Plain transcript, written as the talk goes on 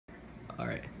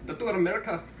Alright. Dr.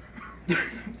 America.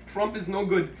 Trump is no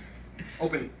good.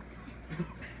 Open.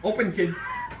 Open, kid.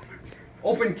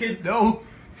 Open, kid. No.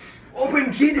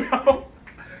 Open, kid. No.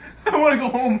 I want to go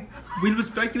home. We will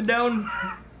strike you down.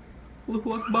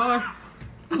 Allahu Akbar.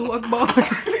 Allahu Akbar.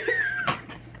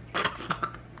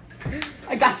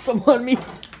 I got some on me.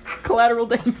 Collateral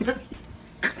damage.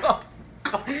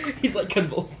 He's like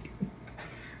convulsing.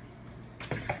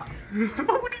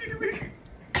 What are you doing?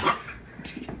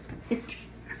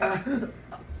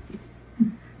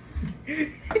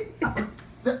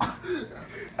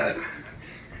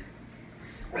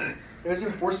 You guys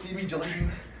gonna force feed me gelatin?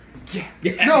 Yeah.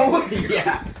 Yeah. No.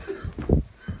 Yeah.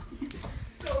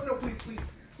 No, please.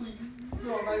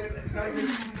 No, I'm not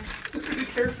even the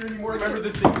character anymore. Remember the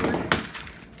singular?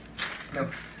 No.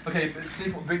 Okay, if it's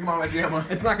safe, Big Mama Jamma.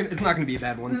 It's not gonna be a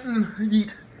bad one.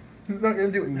 Eat. I'm not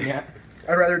gonna do it. Yeah.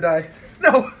 I'd rather die.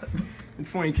 No.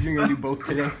 It's funny because you're gonna do both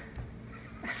today.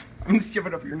 I'm gonna shove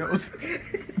it up your nose.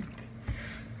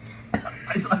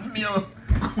 I still have meal.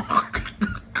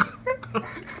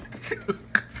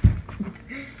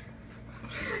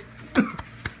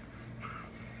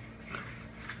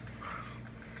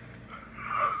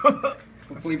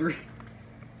 What flavor?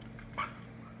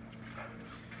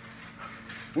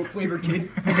 What flavor, kid?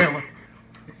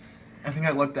 I think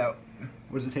I lucked out.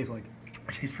 What does it taste like?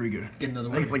 It tastes pretty good. Get another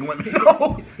I one. think it's like lemon.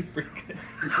 No. It tastes pretty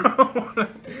good.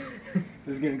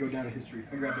 This is gonna go down in history.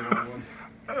 I grabbed the wrong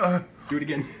one. Do it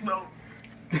again. No.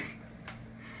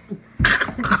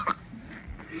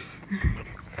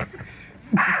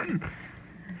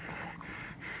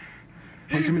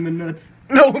 Punch him in the nuts.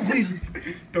 No, please.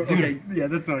 Okay, yeah,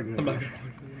 that's not good. I'm not gonna.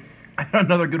 I got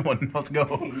another good one. Let's go.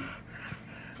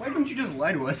 Why don't you just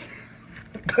lie to us?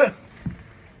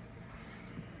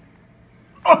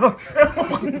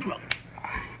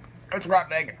 It's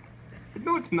rotten egg.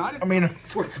 No, it's not. I mean,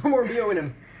 Squirt some more meal in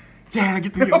him. Yeah,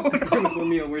 get the meal. Get the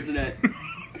meal. Where's it at?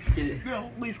 Get it.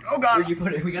 no, please. Oh God. Where'd you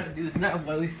put it? We gotta do this now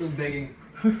while he's still begging.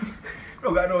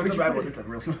 Oh God, no, it's Where'd a you bad put one. it?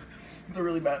 It's a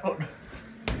really bad one.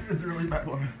 It's a really bad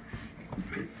one.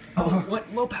 Oh,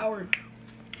 what? Low power.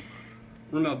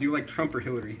 Ronald, do you like Trump or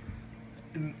Hillary?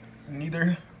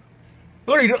 Neither.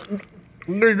 What are you doing?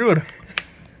 What are you doing?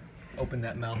 Open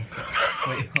that mouth.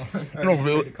 Wait, hold on. Don't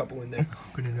do Put it. a couple in there.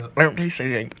 Open it up. I don't taste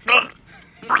anything.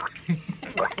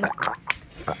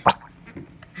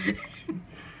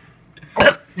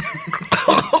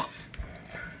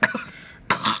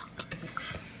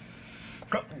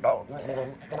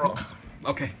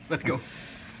 Okay, let's go.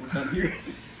 We're done here.